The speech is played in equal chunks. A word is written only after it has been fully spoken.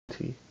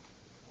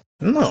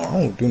No, I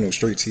don't do no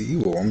straight tea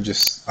either.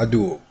 I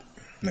do,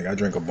 like, I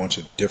drink a bunch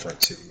of different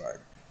tea. Like,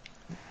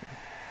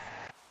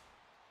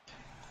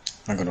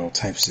 I got all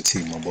types of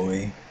tea, my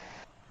boy.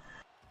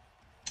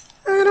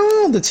 I got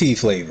all the tea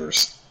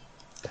flavors.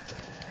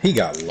 He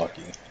got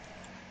lucky.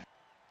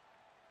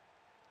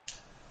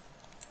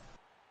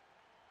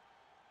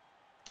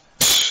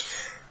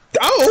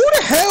 Oh, who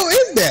the hell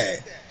is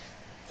that?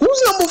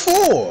 Who's number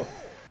 4?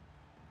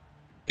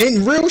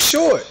 In real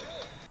short.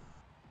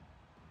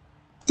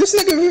 This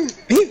nigga,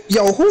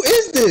 yo, who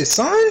is this,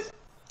 son?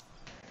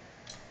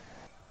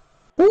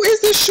 Who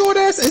is this short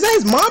ass? Is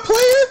that my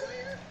player?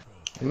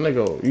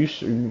 Nigga,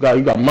 you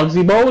got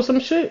Muggsy Bow or some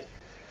shit?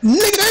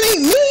 Nigga, that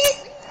ain't me.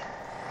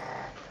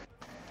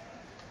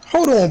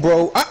 Hold on,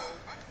 bro.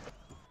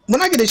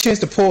 When I get a chance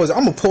to pause it,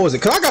 I'm gonna pause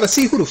it, cause I gotta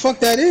see who the fuck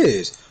that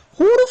is.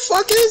 Who the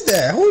fuck is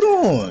that? Hold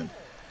on.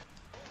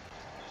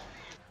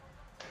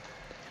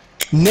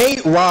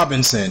 Nate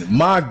Robinson.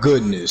 My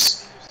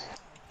goodness.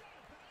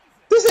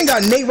 This thing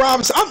got Nate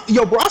Robinson.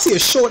 Yo, bro, I see a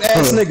short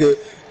ass nigga.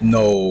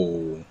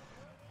 No.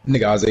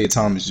 Nigga Isaiah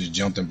Thomas just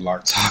jumped and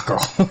blocked Taco.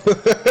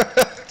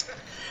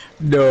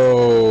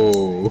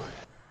 No.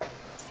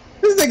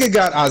 This nigga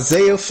got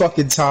Isaiah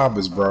fucking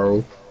Thomas,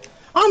 bro.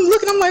 I'm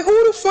looking, I'm like,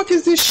 who the fuck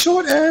is this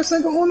short ass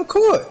nigga on the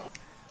court?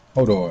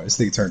 Hold on, this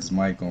nigga turned his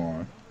mic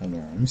on. Hold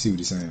on, let me see what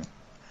he's saying.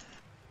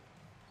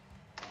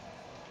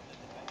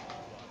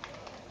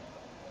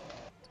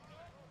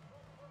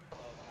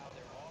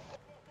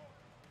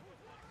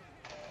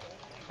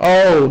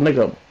 Oh,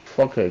 nigga,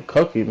 fucking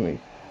cookie me.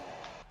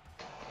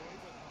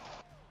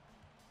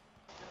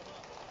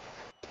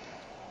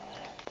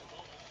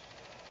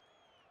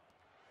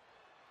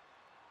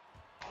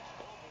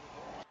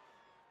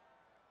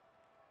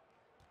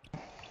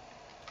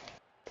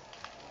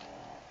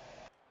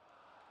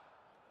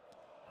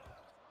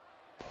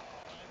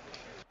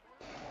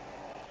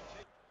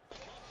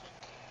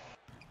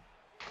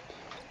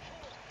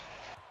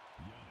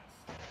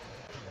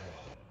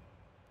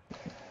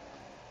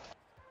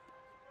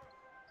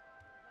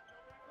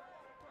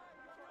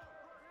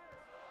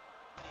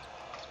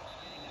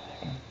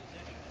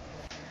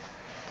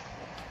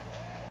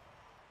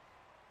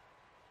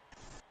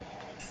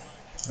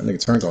 That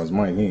nigga turned on his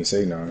mic, he ain't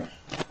say nothing.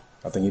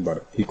 I think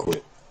he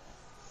quit.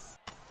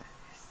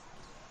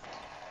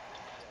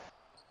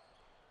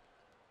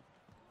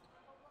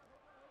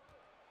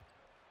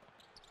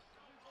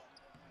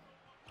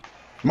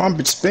 My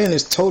bitch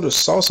Spanish told her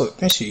salsa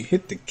and she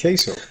hit the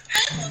queso. Mom,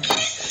 your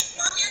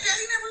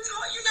daddy never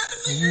taught you not to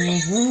put your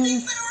hands on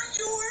things that aren't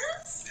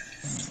yours.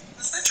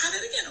 Let's not try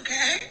that again,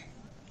 okay?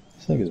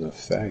 This nigga's a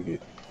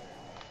faggot.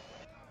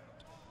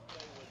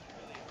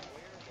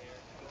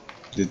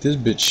 Did this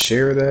bitch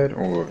share that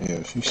or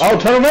yeah? She oh,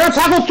 turn around,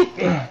 Taco!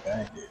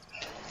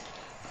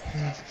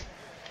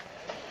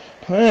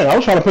 Man, I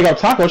was trying to pick up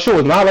Taco. Shit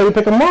was not letting me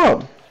pick him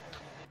up.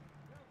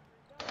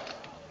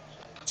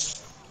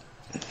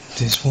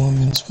 This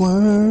woman's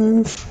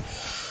worth.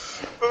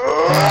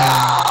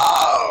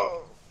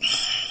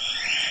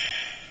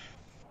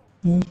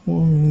 This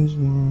woman's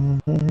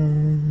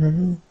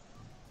worth.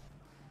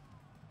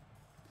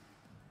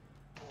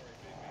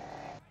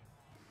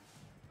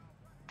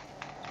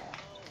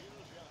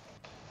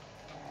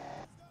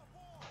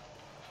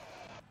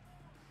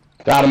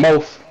 Got them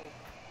both.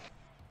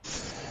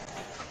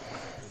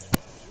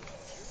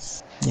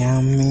 Yeah,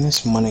 I mean,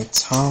 it's money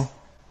time.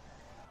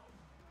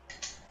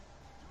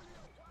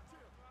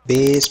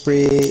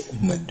 Bedspread,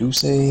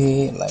 Medusa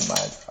head, like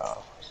my God.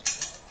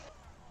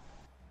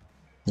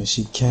 Yes,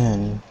 she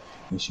can.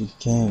 Yes, she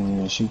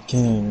can. Yes, she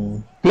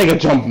can. Nigga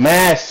jump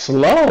mad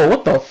slow.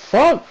 What the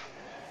fuck?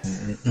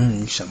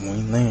 You shot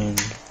one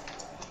land.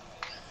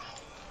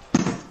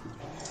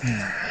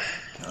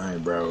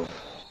 Alright, bro.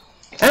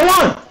 And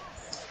one!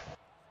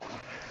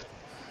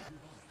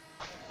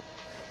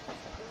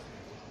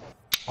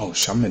 Oh,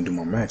 shit, I'm gonna do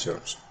my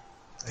matchups.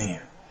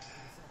 Damn.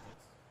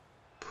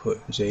 Put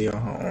JR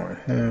on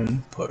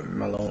him, put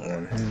Mello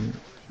on him.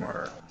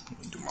 Alright, let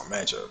me do my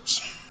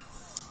matchups.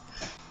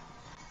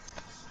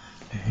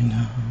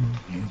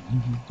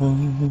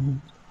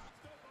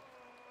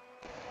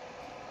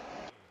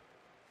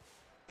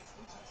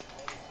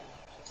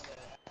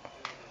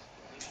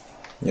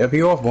 Yep,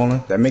 he off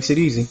balling. That makes it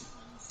easy.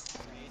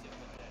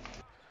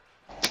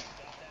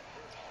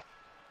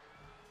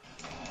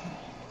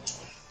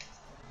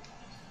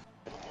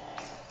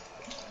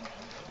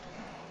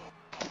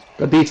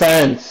 The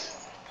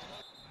defense.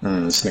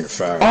 This nigga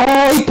foul.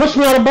 Oh, he pushed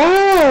me out of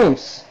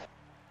bounds.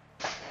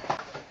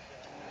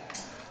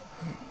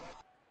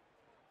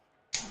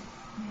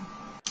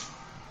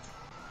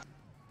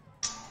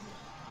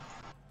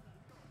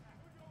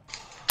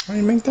 How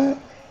you make that?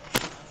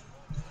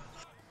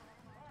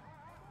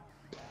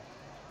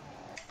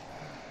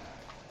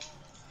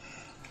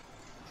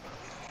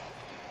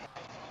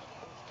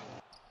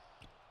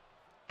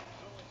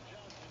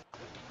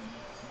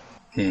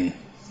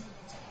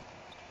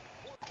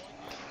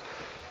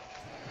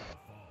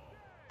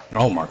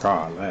 Oh my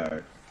God,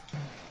 lag.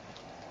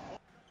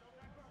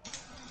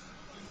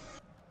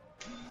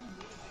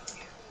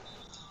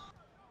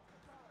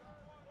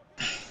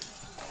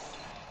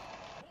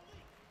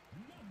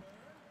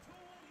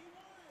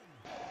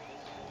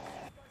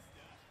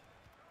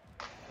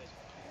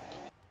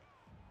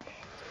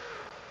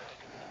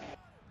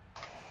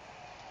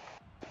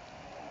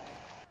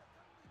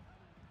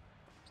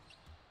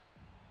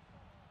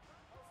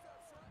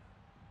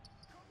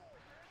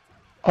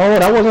 Oh,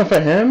 that wasn't for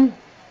him?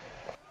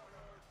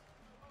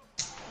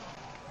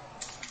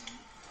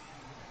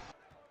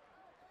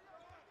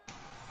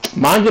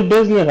 Mind your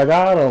business, I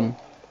got him.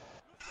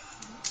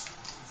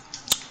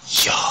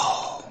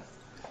 Yo.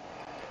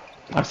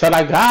 I said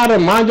I got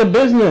him, mind your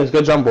business.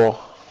 Good jump ball.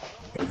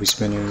 If we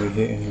spinning, we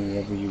hitting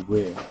whoever you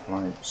with.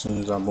 Like, as soon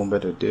as I boom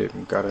better dip,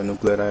 got a new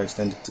blade, I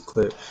extended the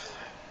clip.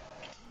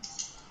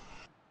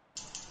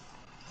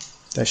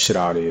 That shit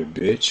out of here,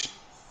 bitch.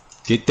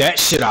 Get that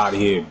shit out of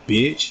here,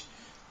 bitch.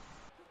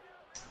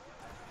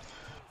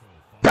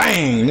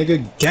 Bang,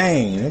 nigga,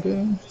 gang,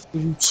 nigga.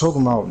 What you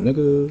talking about,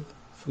 nigga?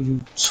 What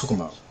you talking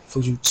about?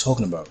 What you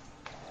talking about?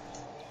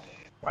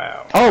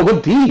 Wow. Oh,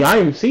 good D. I didn't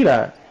even see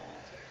that.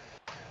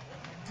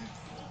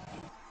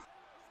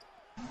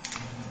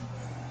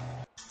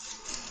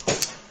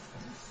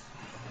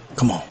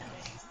 Come on.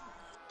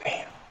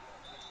 Damn.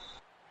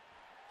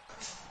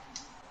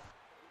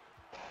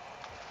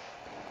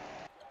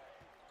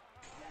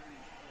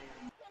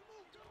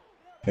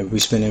 If we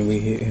spinning, we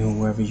hit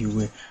whoever you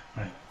with.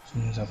 Right. As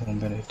soon as I boom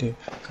better dip,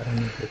 got a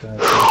new blade.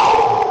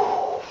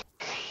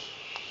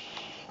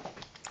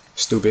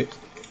 Stupid.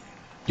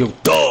 Yo,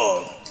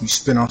 dog. You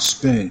spin, I'll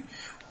spin.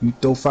 You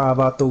throw 5,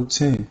 I throw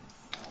 10.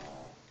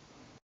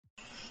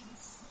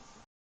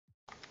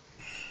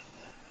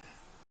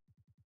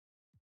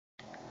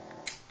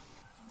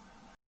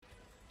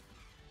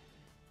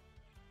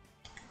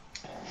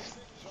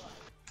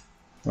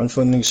 Run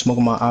for niggas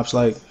smoking my ops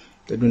like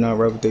they do not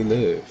rap what they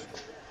live.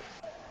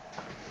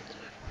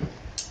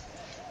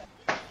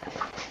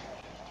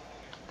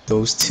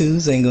 Those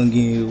twos ain't gonna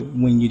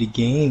win you the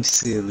game,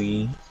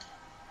 silly.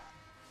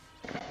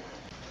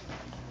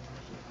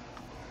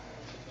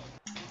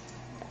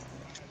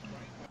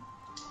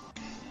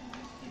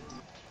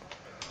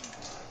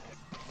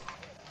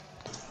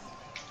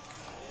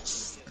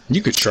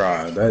 You could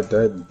try. That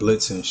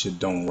blitzing shit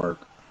don't work.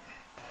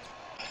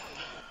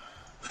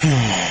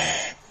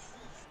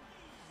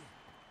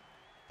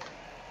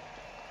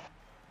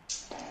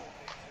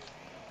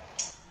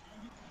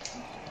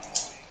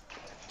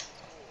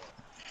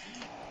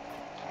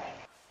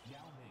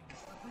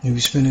 If we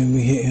spinning,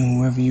 we hitting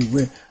whoever you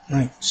with.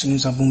 Right, as soon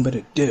as I boom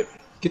better dip.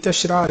 Get that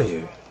shit out of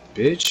here,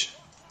 bitch.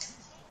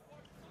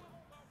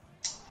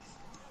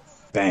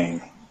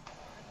 Bang.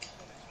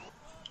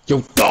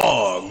 Yo,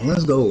 dog.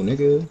 Let's go,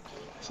 nigga.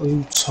 What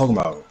you talking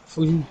about?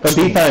 What you The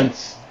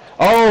defense.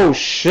 Oh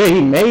shit,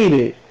 he made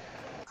it.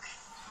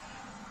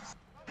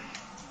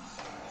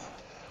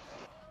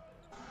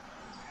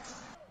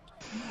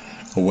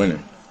 For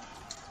winning.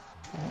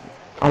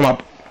 I'm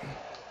up.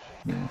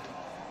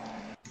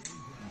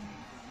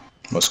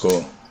 What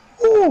score?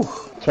 Ooh.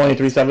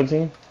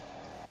 23-17.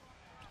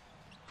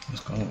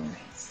 Let's go.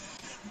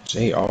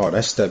 JR,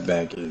 that step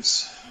back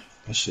is,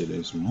 that shit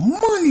is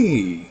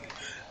money.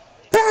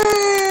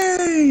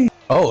 Bang!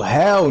 Oh,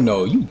 hell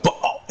no.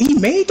 He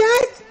made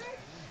that?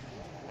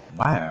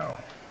 Wow.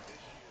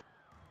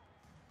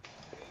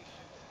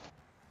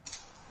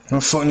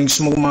 I'm fucking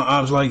smoke my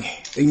ops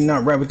like they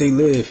not rap what they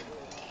live.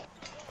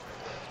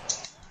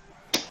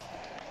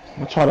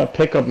 I tried to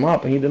pick him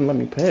up and he didn't let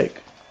me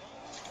pick.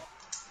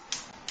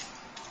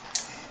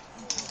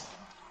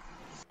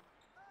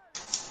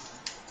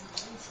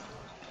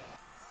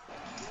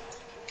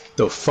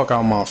 The fuck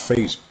out my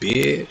face,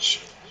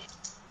 bitch.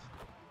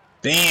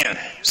 Damn,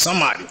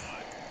 somebody.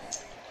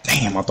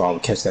 Damn, I thought I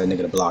would catch that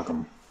nigga to block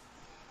him.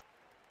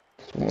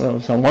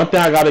 So one thing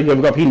I gotta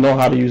give up, he know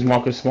how to use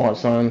Marcus Smart,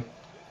 son.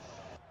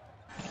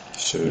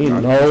 Shit, He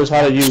knows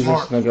how to use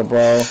Smart. this nigga,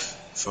 bro.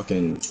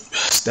 Fucking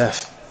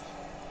Steph.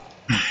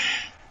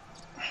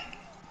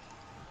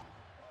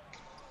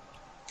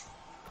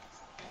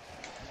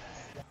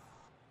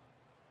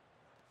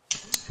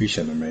 He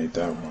shouldn't have made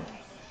that one.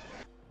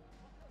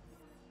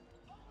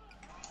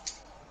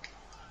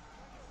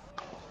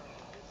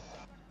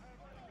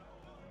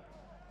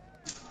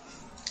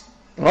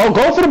 Oh,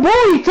 go for the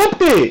ball, he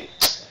flipped it.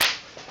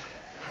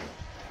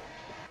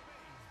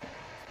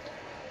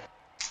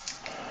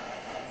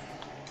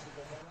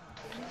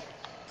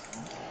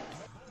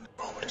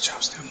 Oh, the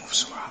chop still moves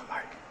so I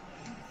like.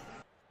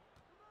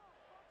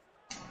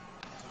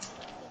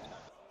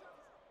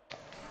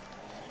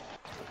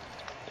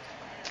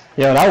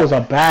 Yeah, that was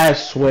a bad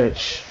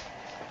switch.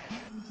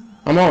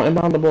 I'm on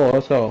inbound the ball,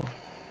 let's go.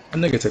 That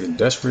nigga took a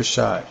desperate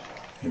shot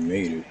and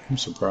made it. I'm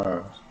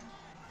surprised.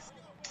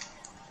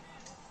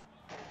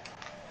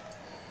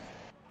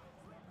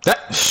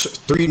 That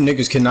 3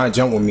 niggas cannot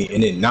jump with me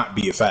and it not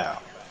be a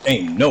foul.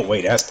 Ain't no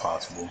way that's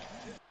possible.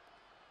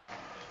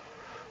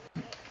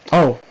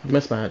 Oh,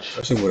 mismatch.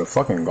 Especially with a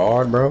fucking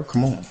guard, bro.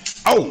 Come on.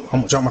 Oh, I'm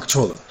gonna drop my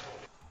controller.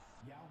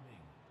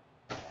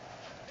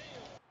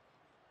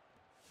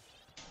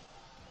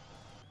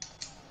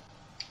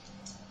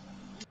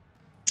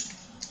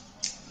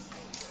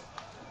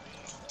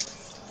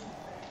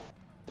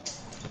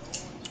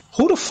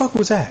 Who the fuck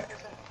was that?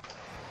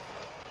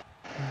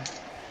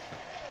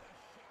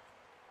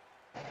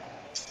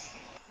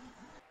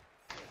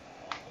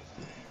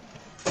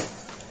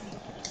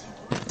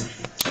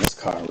 It's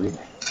Kyrie.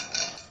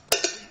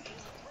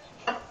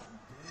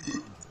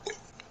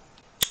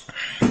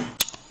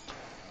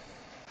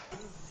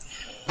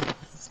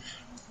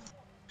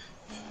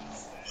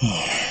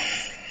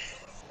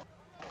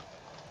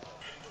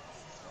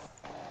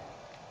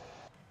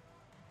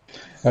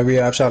 Every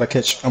app shot I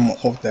catch, I'm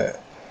off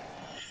that.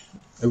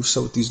 Hey, what's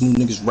up with these new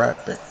niggas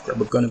rapping?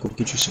 Grab a gun and go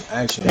get you some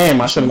action. Damn,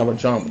 I should have never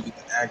jumped.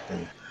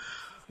 Acting.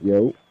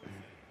 Yo.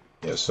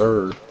 Yes,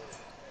 sir.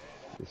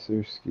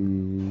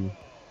 Ski.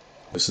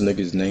 This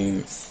nigga's name,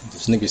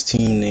 this nigga's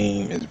team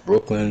name is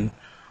Brooklyn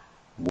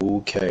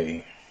Woo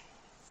K.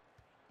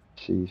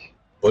 Sheesh.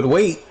 But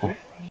wait,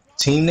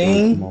 team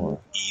name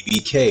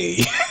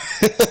EBK.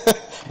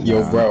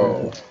 Yo,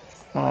 bro.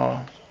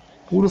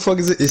 Who the fuck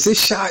is it? Is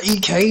this Shot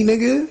EK,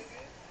 nigga?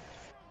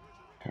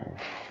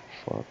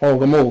 Fuck. Oh,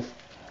 good move.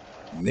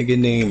 Nigga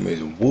name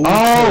is Woo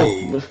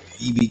K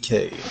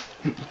EBK.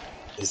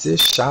 Is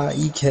this Shot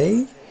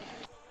EK?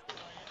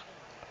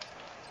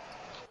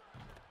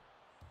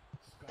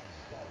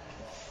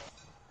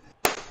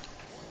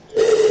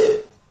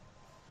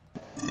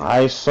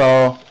 I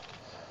saw.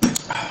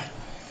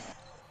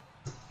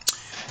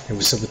 Hey,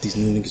 what's up with these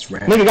new niggas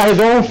rapping? Nigga got his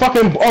own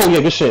fucking. Oh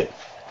yeah, good shit.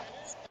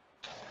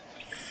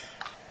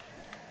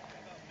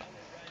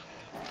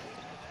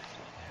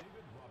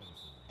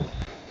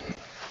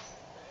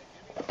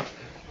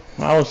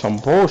 That was some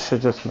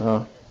bullshit just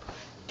now.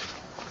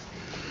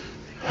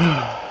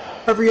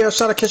 Every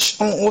shot I catch,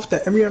 I'm off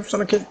that. Every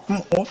shot I catch,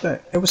 I'm off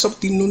that. Hey, what's up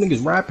with these new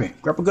niggas rapping?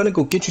 Grab a gun and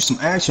go get you some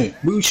action.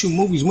 We shoot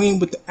movies, we ain't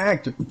with the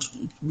actor.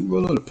 We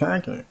roll on the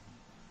packing.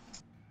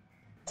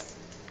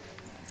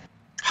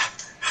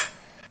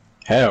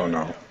 Hell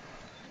no.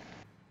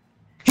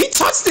 He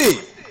touched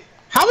it!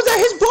 How was that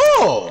his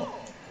ball?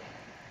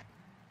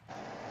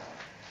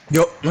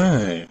 Yo,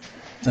 man.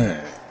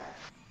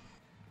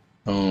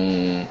 I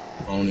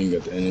don't even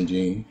got the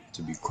energy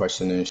to be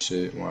questioning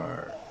shit.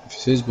 Why? If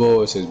it's his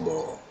ball, it's his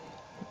ball.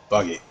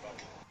 Bug it.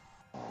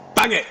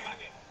 Bug it!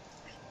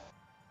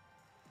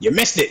 You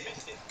missed it!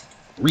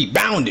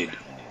 Rebounded!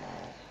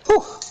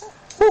 Whew!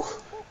 Whew!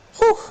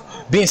 Whew!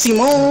 Ben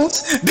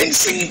Simmons! Ben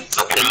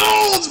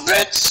Simmons,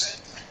 bitch!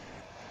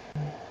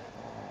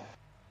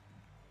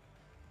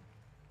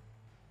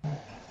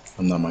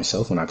 I'm not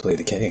myself when I play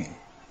the K.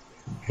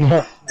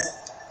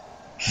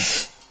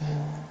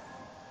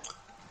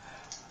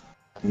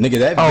 Nigga,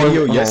 that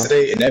video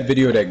yesterday and that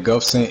video that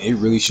Guff sent, it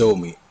really showed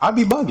me. I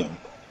be bugging.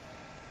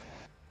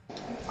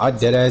 I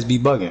dead ass be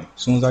bugging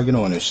as soon as I get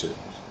on this shit.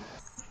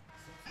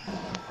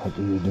 What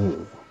do you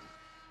do?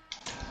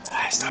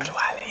 I start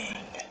wilding.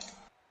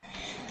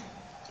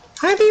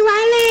 I be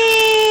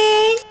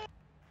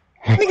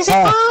wilding. Nigga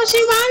say, oh,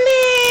 she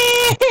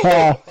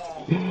wilding.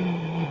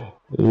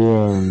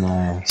 Yeah,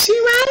 man. She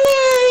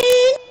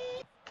wilding.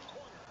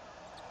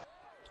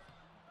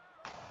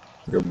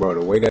 Yo, bro,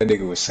 the way that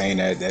nigga was saying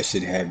that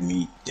shit had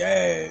me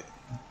dead.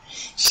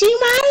 She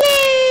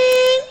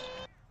wildin'.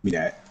 Me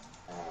that.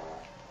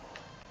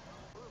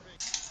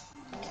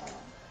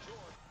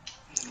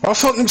 Why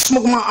fuck niggas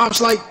smoking my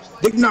ops like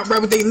they not right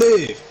where they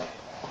live?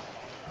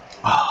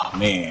 Oh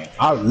man,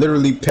 I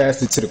literally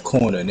passed it to the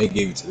corner and they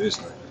gave it to this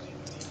nigga.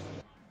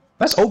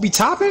 That's Obi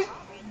topping?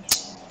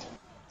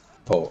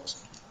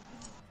 Pause.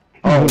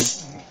 Oh,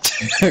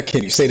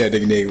 can you say that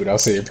nigga name without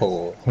saying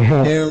pause?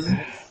 Him.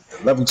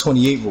 Level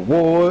 28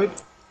 reward.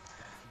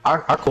 I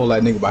call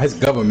that nigga by his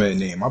government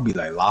name. I'll be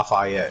like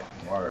Lafayette.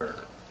 Word.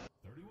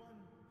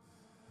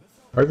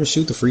 Or even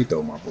shoot the free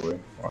throw, my boy.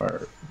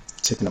 Word.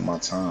 Taking up my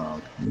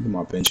time. Let me get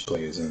my bench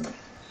players in.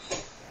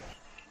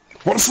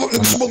 What the fuck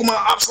niggas smoking my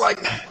ops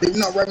like they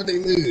not right where they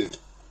live?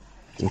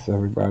 Just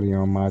everybody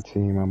on my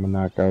team, I'ma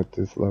knock out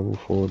this level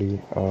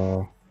 40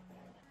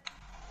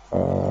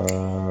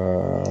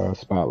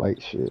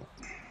 spotlight shit.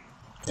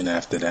 And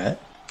after that?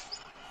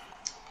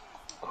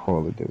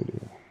 Call of Duty.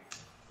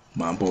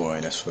 My boy,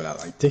 that's what I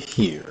like to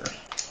hear.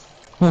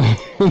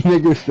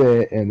 Nigga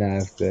said, and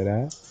after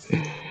that.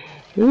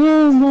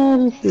 Yeah,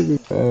 man, this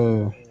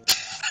nigga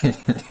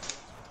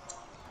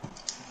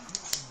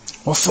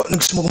What fuck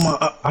nigga smoking my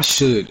I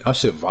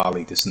should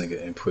volley this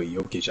nigga and put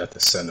Jokic at the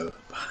center.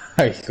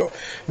 There you go.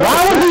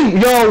 Why would he?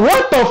 Yo,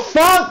 what the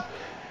fuck?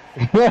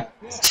 Hey,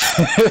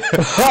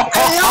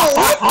 yo,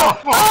 what the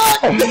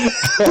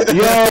fuck?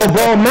 Yo,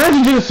 bro,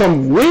 imagine doing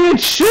some weird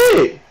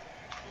shit.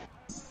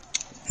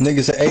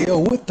 Niggas say, hey, yo,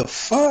 what the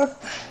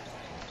fuck?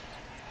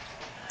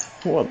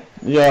 What?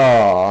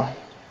 Yeah.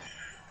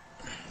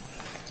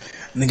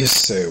 Niggas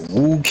said,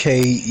 Woo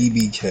K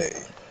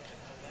EBK.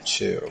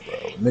 Chill,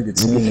 bro. Nigga,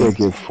 said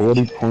get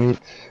 40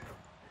 points,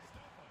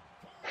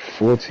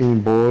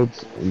 14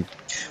 boards.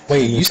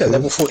 Wait, you said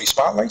level 40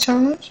 spotlight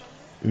challenge?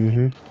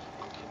 Mm-hmm.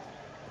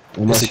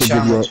 And It's a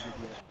challenge.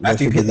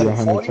 After you hit level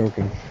 100 40?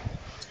 tokens.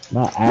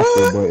 Not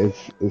after, but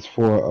it's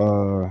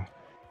for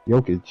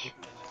Jokic.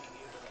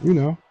 You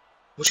know.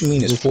 What you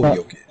mean it's for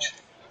Jokic?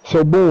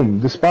 So boom,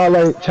 the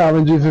spotlight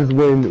challenges is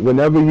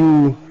whenever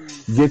you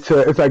get to,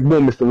 it's like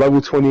boom, it's the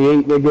level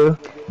 28 nigga,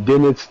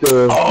 then it's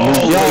the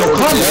yo,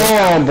 come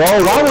on, bro,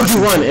 why would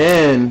you run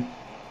in?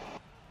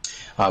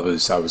 I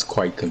was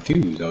quite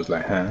confused. I was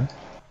like, huh?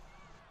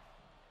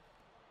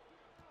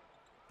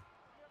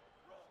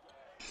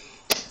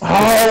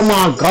 Oh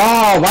my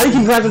god, why you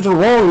keep passing to the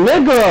wrong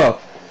nigga?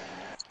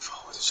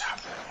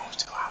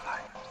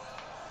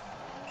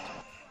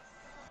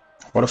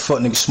 Why the fuck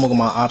niggas smoking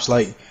my ops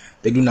like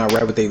they do not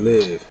rap what they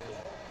live?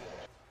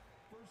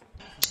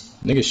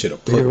 Niggas should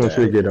have They're put gonna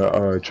try to that. get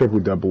a triple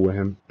double with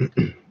him.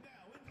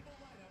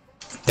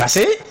 That's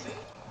it?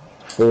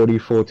 40,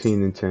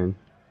 14, and 10.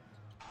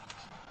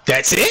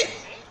 That's it?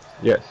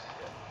 Yes.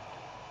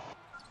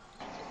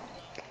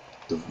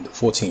 The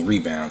 14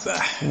 rebounds.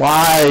 Ah.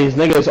 Wise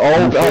niggas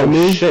old. Oh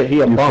me? shit,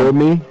 he a You feel bum.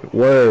 me?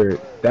 Word.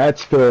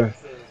 That's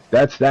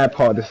that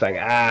part that's like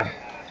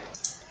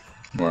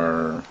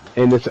Word.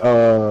 and it's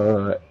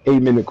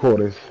 8-minute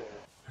quarters.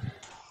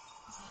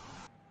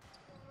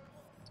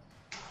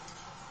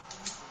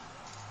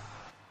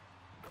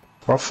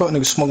 Why the fuck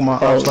niggas smoking my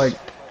ops like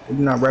they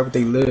do not rap what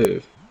they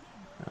live?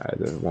 Alright,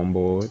 there's one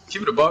board.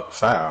 Keep it a buck.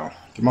 Foul.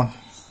 Get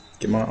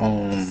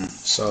my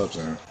subs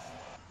in.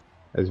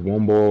 There's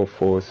one ball,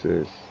 4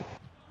 assists.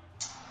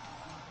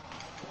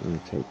 Let me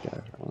take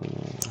that.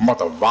 I'm about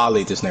to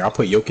violate this nigga. I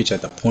put Jokic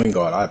at the point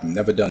guard. I've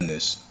never done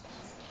this.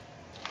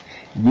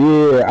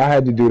 Yeah, I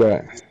had to do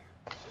that.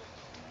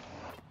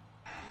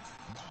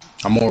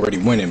 I'm already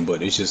winning,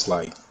 but it's just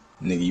like,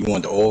 nigga, you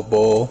want the off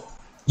ball?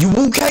 You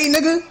okay,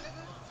 nigga?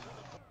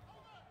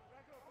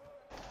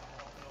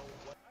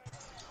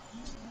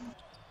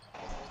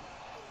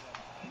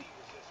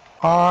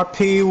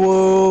 RP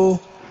Woo.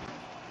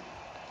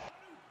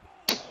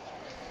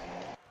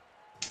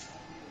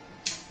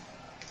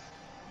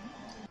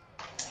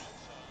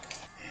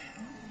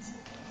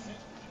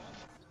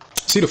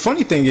 See, the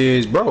funny thing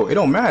is, bro, it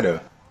don't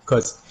matter,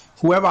 cause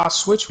whoever I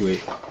switch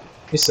with,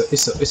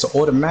 it's a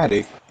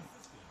automatic.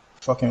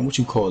 Fucking what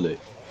you call it?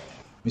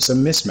 It's a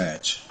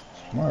mismatch.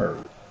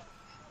 Word.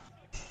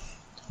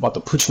 About to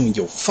put you in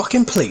your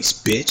fucking place,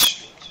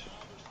 bitch.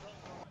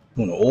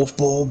 You want an off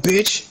ball,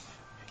 bitch?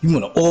 You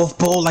want an off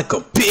ball like a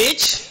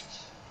bitch?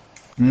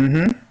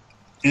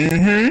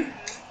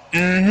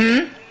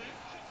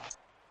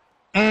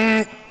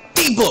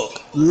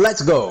 D-Book,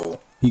 let's go.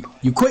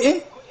 You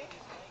quitting?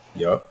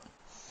 Yup.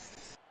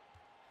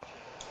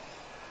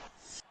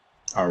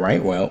 All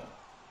right, well,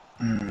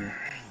 I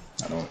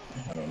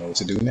don't know what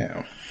to do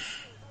now.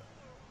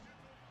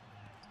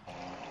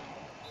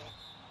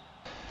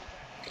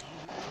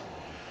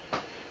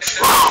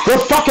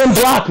 Good fucking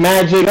block,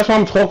 Magic. That's what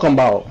I'm talking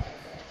about.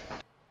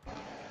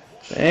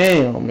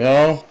 Damn,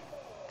 yo.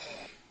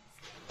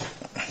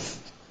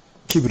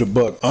 Keep it a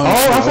buck. Oh,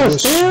 that's a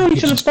steal. You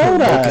should have stole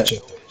that.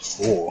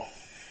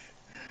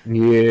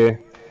 Yeah.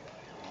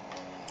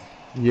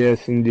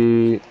 Yes,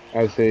 indeed.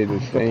 I say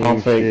the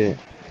same shit.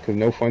 Cause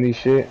no funny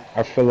shit.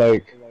 I feel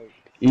like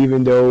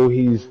even though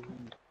he's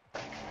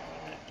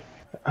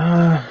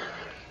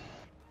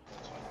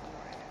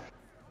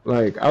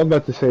like I was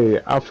about to say,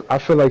 I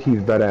feel like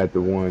he's better at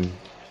the one,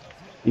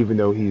 even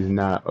though he's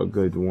not a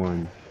good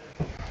one.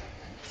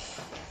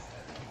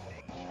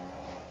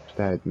 If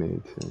that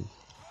made sense.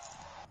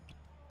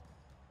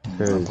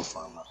 Good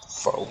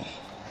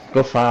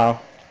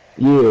foul.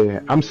 Yeah,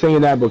 I'm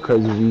saying that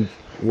because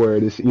where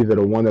it's either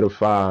the 1 or the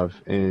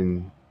 5,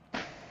 and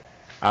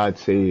I'd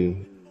say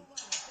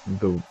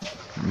the 1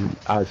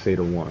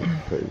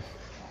 because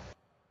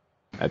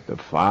at the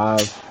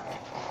 5.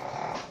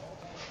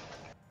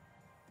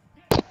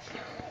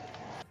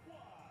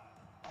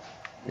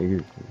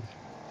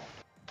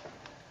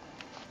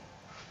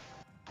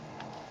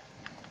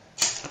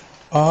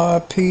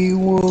 RP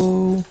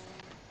Woo.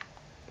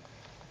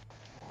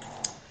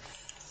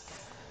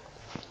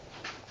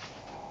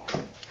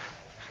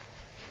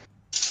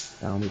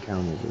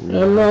 Count it.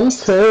 And I'm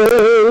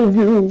telling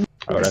you,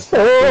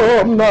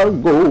 I'm not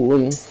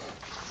going.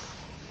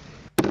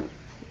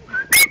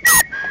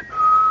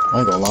 I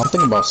ain't gonna lie, I'm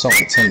thinking about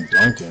something Tim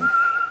Duncan.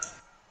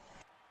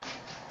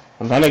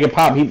 That nigga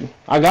pop,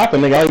 I got the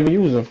nigga, I even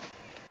use him.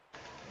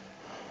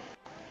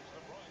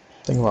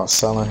 Thinking about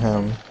selling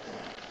him.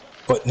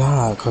 But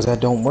nah, cause that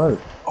don't work.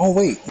 Oh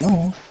wait,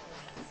 no.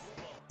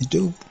 It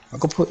do. I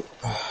could put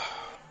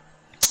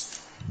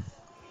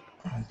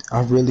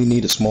I really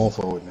need a small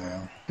forward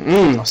now.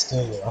 I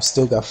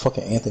still got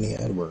fucking Anthony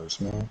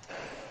Edwards, man.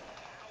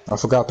 I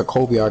forgot the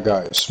Kobe I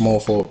got is small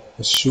forward,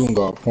 it's shooting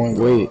guard, point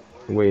guard.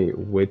 Wait,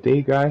 what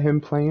they got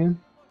him playing?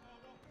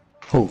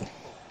 Who?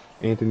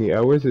 Anthony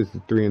Edwards is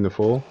the 3 and the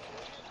 4?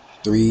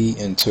 3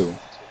 and 2.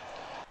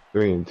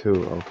 3 and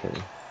 2, okay.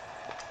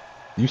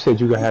 You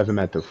said you could have him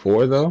at the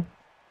 4 though?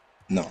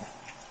 No.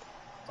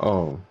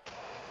 Oh.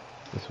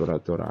 That's what I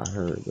thought I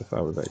heard. That's why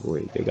I was like,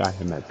 wait, they got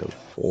him at the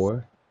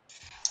 4?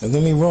 Don't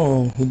get me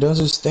wrong, he does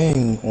his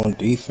thing on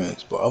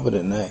defense, but other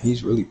than that,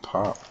 he's really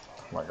pop.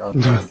 Like I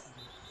really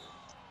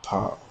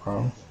pop,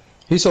 bro.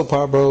 He's so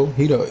pop, bro.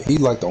 He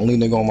like the only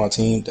nigga on my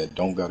team that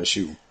don't gotta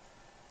shoot.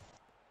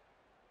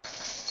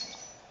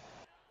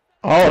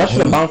 Oh, that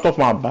should have bounced off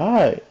my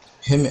back.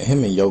 Him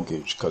and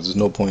Jokic, cause there's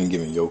no point in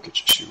giving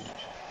Jokic a shoot.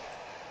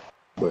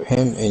 But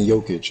him and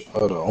Jokic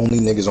are the only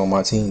niggas on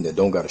my team that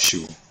don't gotta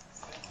shoot.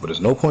 But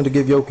there's no point to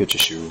give Jokic a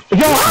shoot.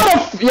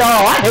 Yo,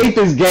 I hate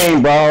this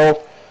game,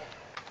 bro.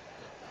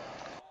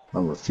 I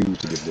refuse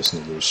to give this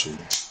nigga a shoot.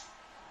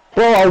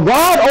 Bro, a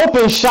wide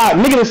open shot.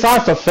 Nigga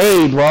decides to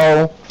fade,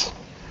 bro.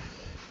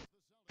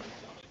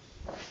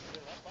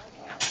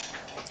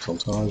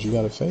 Sometimes you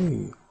gotta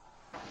fade.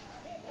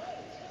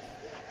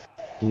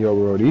 Yo,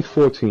 bro, these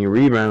 14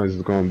 rebounds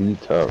is gonna be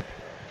tough.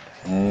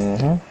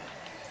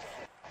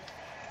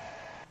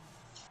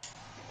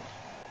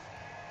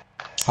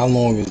 How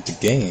long is the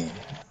game?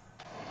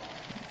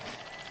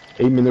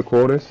 8-minute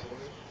quarters.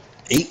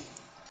 8?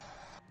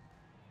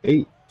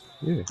 8.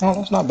 Yeah. Oh,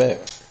 that's not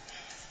bad.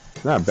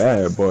 It's not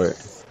bad, but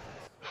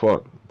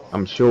fuck.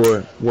 I'm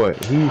sure what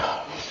he's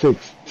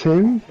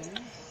 6'10".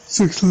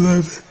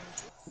 6'11".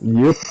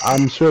 Yep,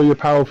 I'm sure your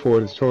power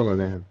forward is taller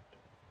than him.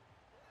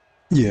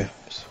 Yeah.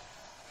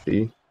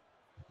 See?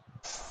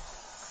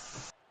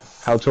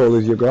 How tall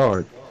is your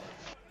guard?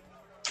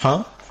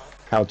 Huh?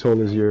 How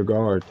tall is your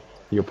guard?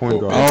 Your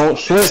point guard. Oh,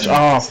 switch.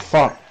 Oh,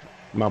 fuck.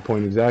 My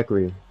point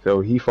exactly.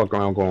 So he fuck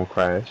around going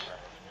crash.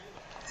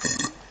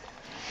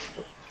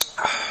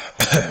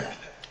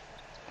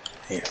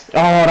 Yeah.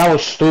 Oh, that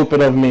was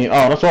stupid of me.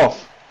 Oh, that's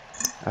off.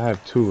 I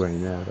have 2 right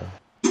now though.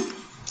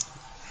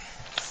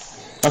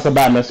 That's a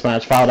bad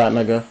mismatch. Foul that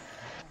nigga.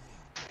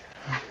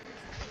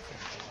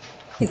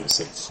 I'm gonna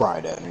say fry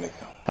that nigga.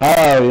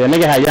 Oh, yeah,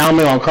 nigga had Yao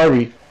Ming on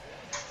Curry.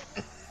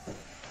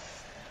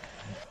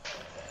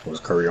 Was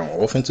Curry on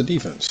offense or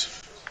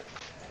defense?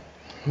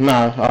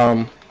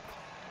 Nah,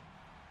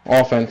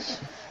 offense.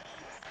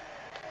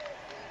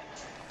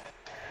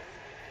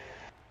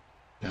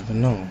 Never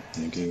know.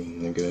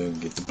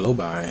 Nigga get the blow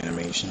by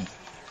animation.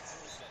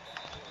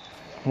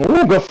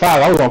 Ooh, good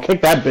foul. I was gonna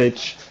kick that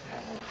bitch.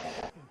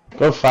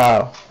 Good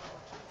foul.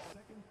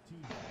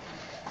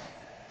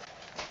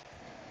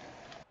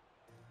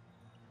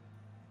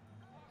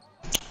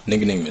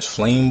 Nigga name is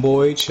Flame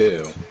Boy.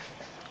 Chill.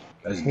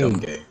 That's dumb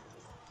Hey. gay.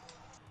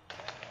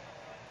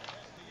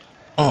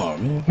 Oh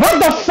man. What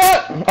the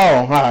fuck? Oh,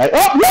 alright.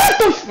 Oh, what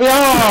the f- Yo!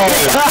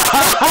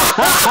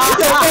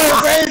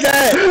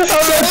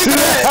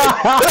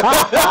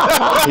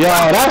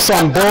 Yo, that's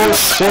some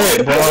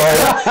bullshit, bro.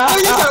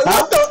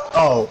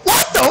 Oh,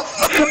 what the?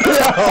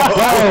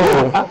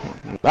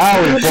 Bro, that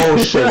was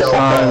bullshit,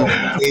 son.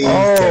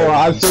 Oh,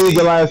 I saved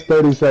the last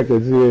 30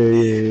 seconds.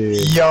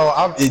 Yeah. Yo,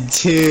 I'm in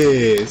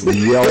tears.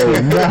 Yo,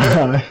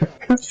 nah.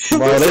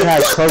 Bro, they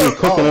had Curry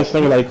cooking this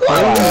thing like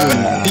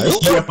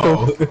crazy.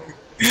 Yo.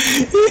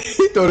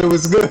 He thought it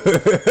was good.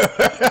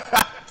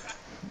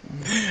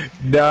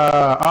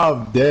 Nah,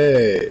 I'm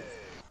dead.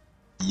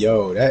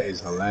 Yo, that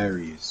is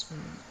hilarious.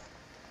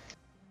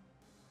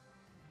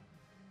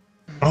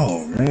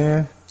 Oh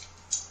man.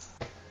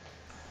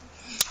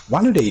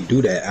 Why do they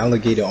do that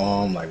alligator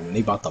arm like when they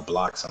about to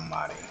block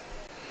somebody?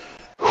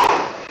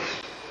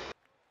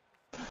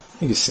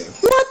 Nigga say,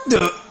 what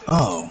the?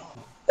 Oh.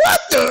 What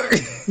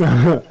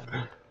the?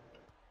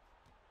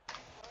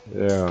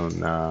 Hell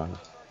nah.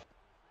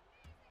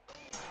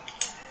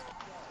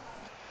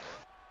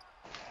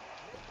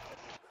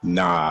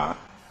 Nah.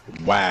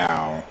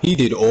 Wow. He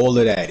did all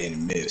of that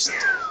and missed.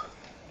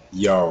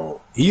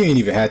 Yo, he ain't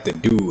even had to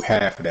do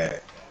half of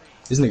that.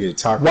 This nigga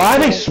talking. Why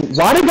they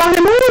got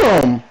him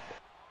on him?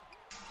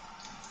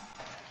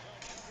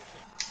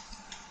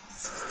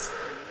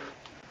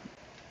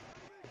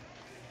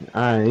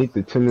 Alright,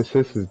 the 10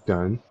 assists is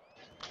done.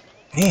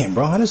 Damn,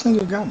 bro, how this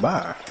nigga got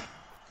by?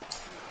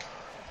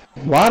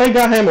 Why they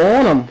got him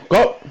on him?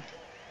 Go.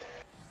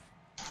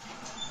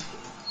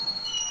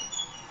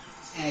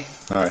 Hey,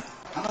 Alright.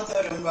 I'm gonna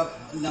throw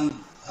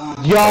them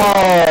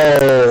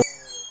Yo.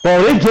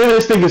 Bro, they giving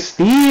this nigga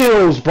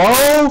steals, bro.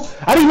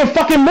 I didn't even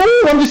fucking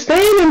move. I'm just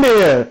standing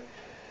there.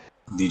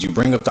 Did you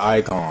bring up the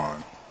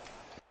icon?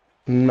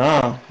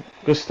 Nah.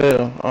 Good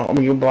steal. Oh, I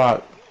mean, you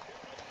blocked.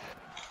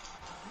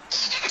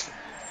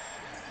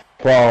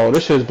 Bro,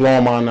 this shit's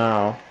blowing my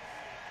now.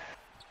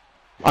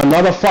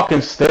 Another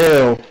fucking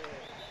steal.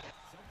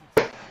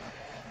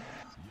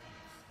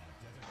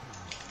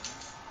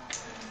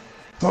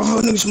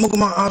 Oh, nigga smoking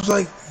my eyes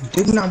like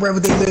they not wherever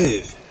they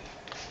live.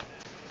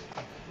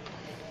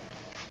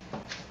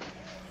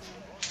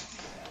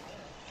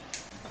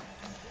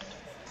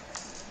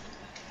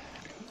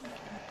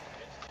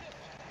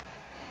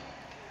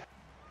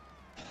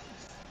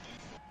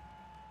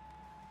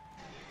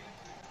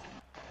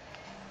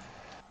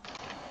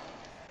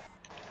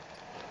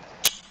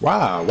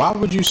 Wow, why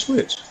would you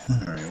switch?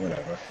 Alright,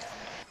 whatever.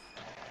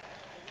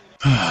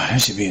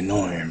 That should be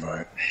annoying,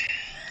 but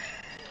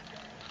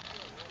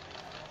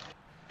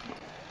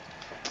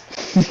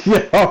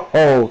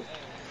Yo.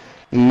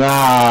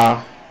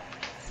 Nah. I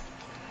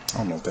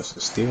don't know if that's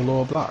a steal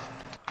or a block.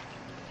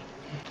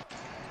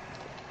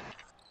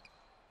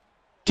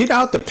 Get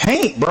out the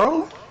paint,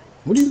 bro.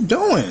 What are you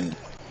doing?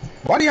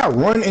 Why do y'all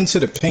run into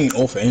the paint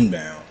off of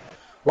inbound?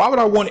 Why would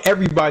I want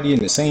everybody in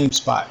the same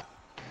spot?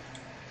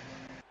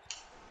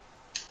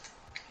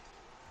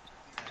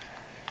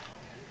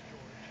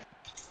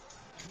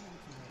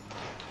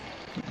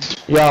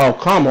 Yo,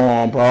 come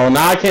on, bro.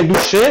 Now I can't do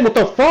shit? What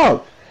the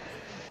fuck?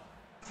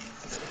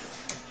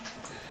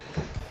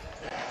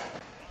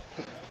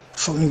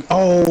 Fucking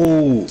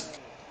oh.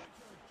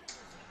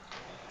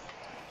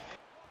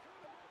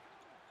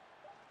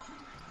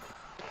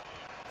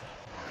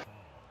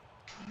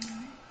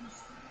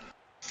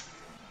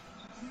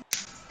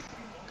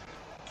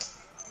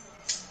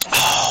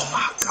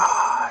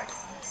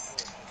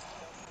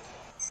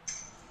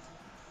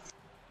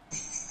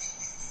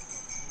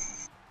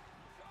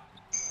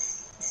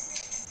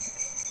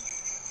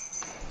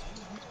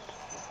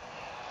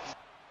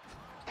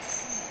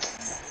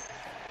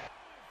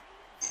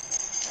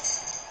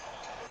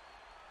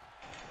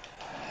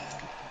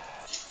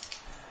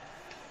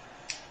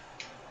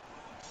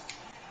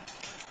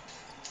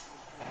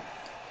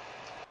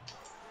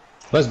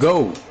 Let's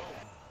go.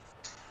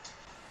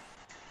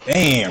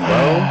 Damn,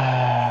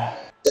 bro.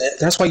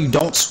 That's why you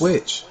don't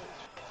switch.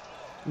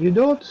 You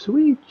don't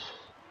switch.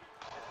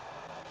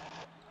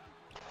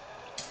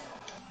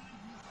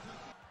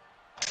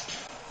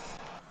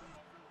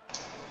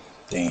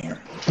 Damn.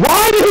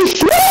 Why did he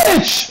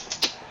switch?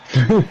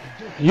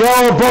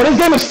 Yo, bro, this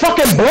game is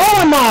fucking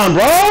blowing mine,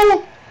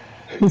 bro.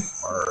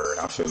 Word,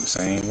 I feel the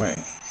same way.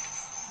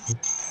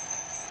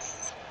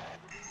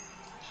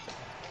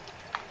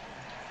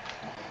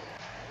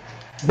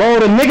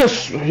 Bro, the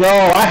niggas, yo,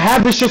 I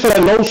have this shit so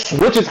that no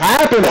switches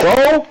happen,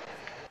 bro.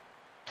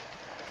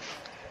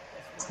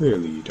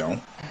 Clearly you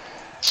don't.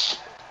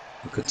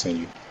 We'll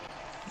continue.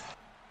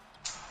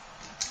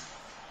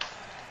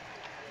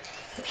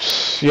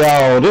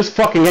 Yo, this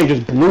fucking game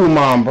just blew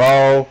mine,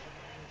 bro.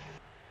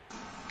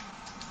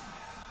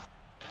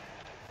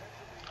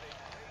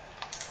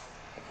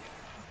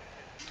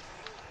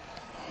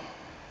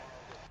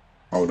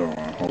 Hold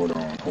on, hold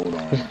on, hold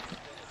on.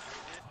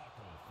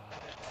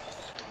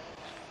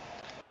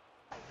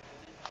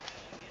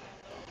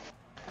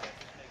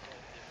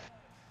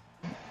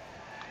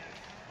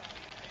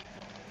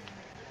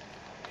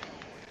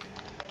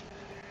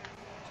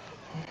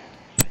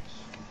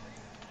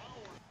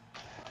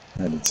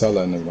 I had to tell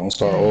that nigga, don't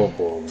start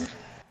Opal.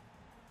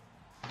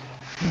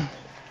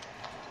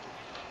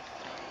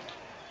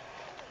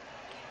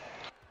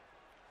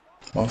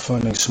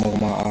 Motherfucker niggas smoke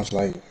my ops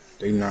like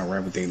they not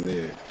right, but they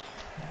live.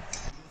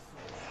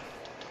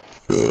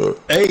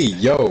 Hey,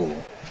 yo.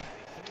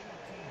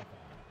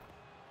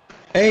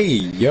 Hey,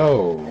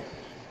 yo.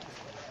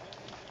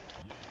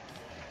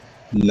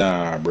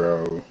 Nah,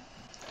 bro.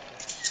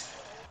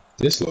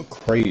 This look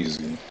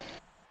crazy.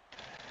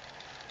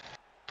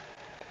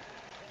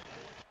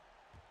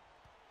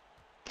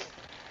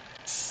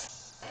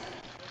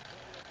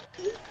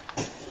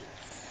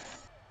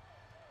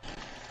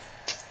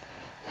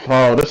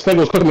 Bro, this nigga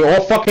was cooking me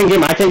all fucking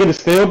game. I can't get a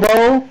steal,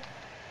 bro.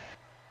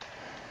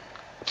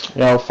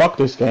 Yo, fuck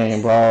this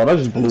game, bro. That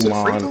just blew Is it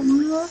free mine. though,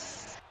 man? I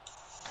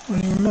don't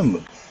even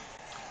remember.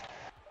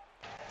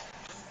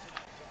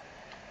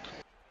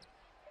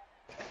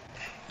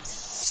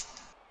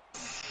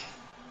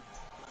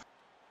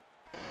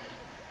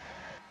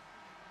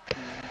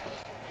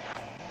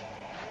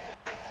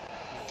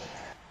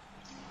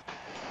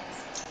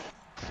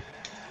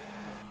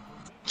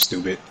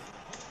 Stupid.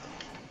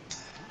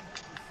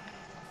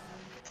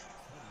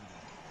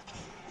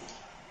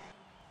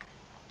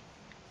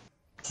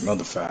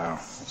 Another foul.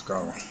 Let's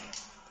go.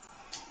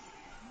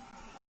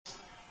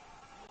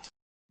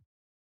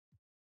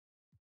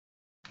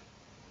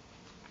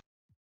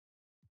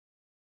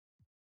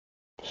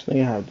 This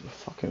nigga had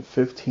fucking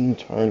 15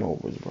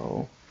 turnovers,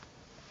 bro.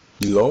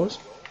 You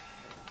lost?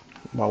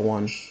 By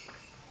one.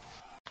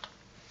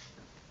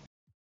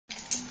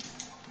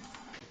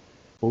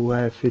 Who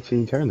had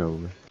 15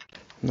 turnovers?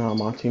 Nah,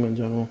 my team in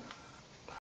general.